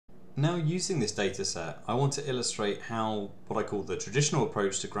Now, using this data set, I want to illustrate how what I call the traditional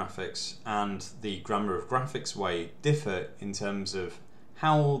approach to graphics and the Grammar of Graphics way differ in terms of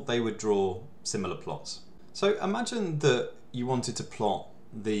how they would draw similar plots. So imagine that you wanted to plot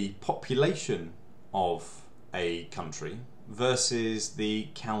the population of a country versus the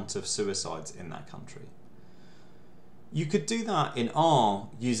count of suicides in that country. You could do that in R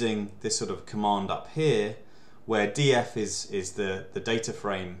using this sort of command up here, where df is the data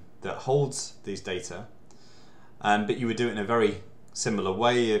frame that holds these data, but you would do it in a very similar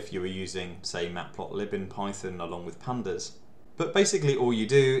way if you were using, say, matplotlib in Python along with pandas. But basically all you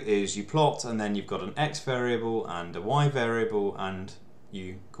do is you plot, and then you've got an x variable and a y variable, and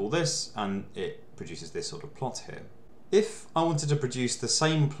you call this, and it produces this sort of plot here. If I wanted to produce the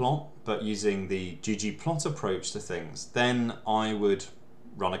same plot but using the ggplot approach to things, then I would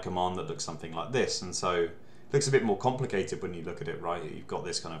run a command that looks something like this. And so it looks a bit more complicated when you look at it, right? You've got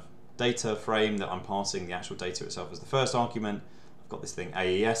this kind of data frame that I'm passing the actual data itself as the first argument. I've got this thing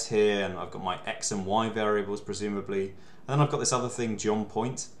AES here, and I've got my x and y variables presumably, and then I've got this other thing John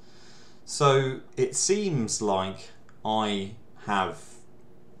point. So it seems like I have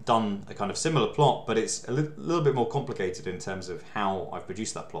done a kind of similar plot, but it's a little bit more complicated in terms of how I've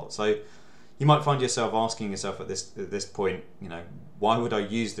produced that plot. So you might find yourself asking yourself at this point, why would I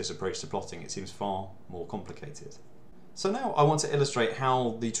use this approach to plotting? It seems far more complicated. So now I want to illustrate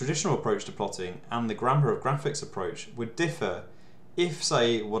how the traditional approach to plotting and the Grammar of Graphics approach would differ if,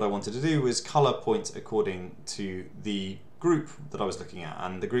 say, what I wanted to do was color point according to the group that I was looking at.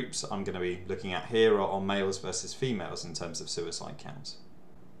 And the groups I'm going to be looking at here are males versus females in terms of suicide counts.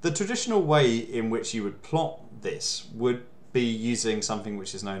 The traditional way in which you would plot this would be using something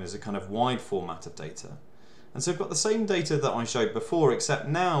which is known as a kind of wide format of data. And so I've got the same data that I showed before, except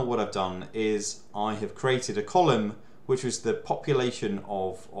now what I've done is I have created a column which was the population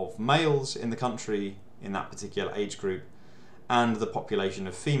of males in the country in that particular age group, and the population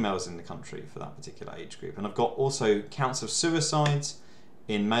of females in the country for that particular age group. And I've got also counts of suicides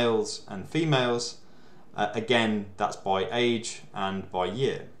in males and females. Again, that's by age and by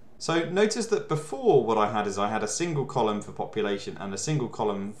year. So notice that before what I had is I had a single column for population and a single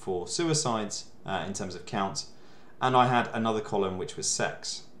column for suicides in terms of count, and I had another column which was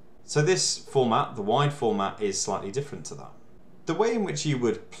sex. So this format, the wide format, is slightly different to that. The way in which you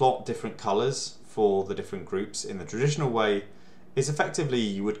would plot different colours for the different groups in the traditional way is effectively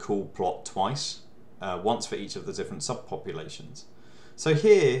you would call plot twice, once for each of the different subpopulations. So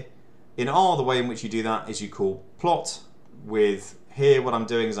here, in R, the way in which you do that is you call plot with, here what I'm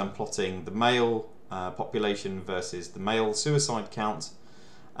doing is I'm plotting the male population versus the male suicide count,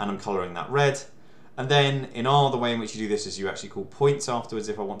 and I'm colouring that red. And then in R, the way in which you do this is you actually call points afterwards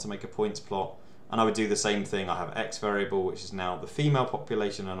if I want to make a points plot, and I would do the same thing. I have X variable, which is now the female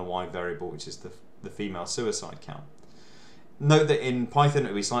population, and a Y variable, which is the female suicide count. Note that in Python it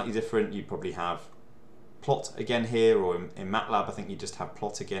would be slightly different. You'd probably have plot again here, or in MATLAB I think you just have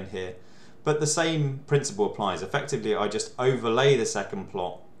plot again here. But the same principle applies. Effectively, I just overlay the second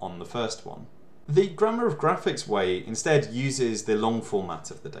plot on the first one. The Grammar of Graphics way instead uses the long format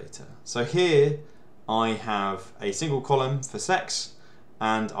of the data. So here I have a single column for sex,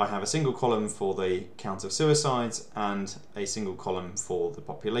 and I have a single column for the count of suicides, and a single column for the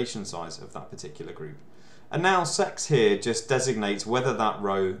population size of that particular group. And now sex here just designates whether that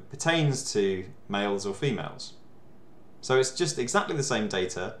row pertains to males or females. So it's just exactly the same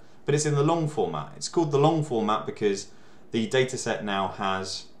data, but it's in the long format. It's called the long format because the dataset now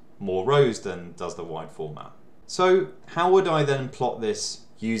has more rows than does the wide format. So how would I then plot this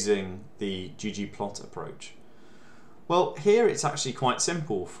using the ggplot approach? Well, here it's actually quite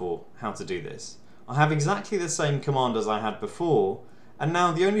simple for how to do this. I have exactly the same command as I had before, and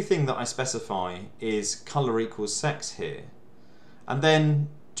now the only thing that I specify is color equals sex here. And then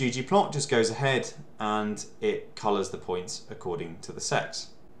ggplot just goes ahead and it colors the points according to the sex.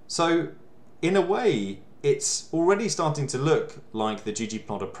 So in a way, it's already starting to look like the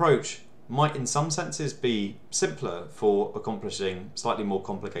ggplot approach might in some senses be simpler for accomplishing slightly more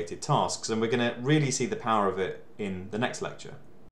complicated tasks, and we're going to really see the power of it in the next lecture.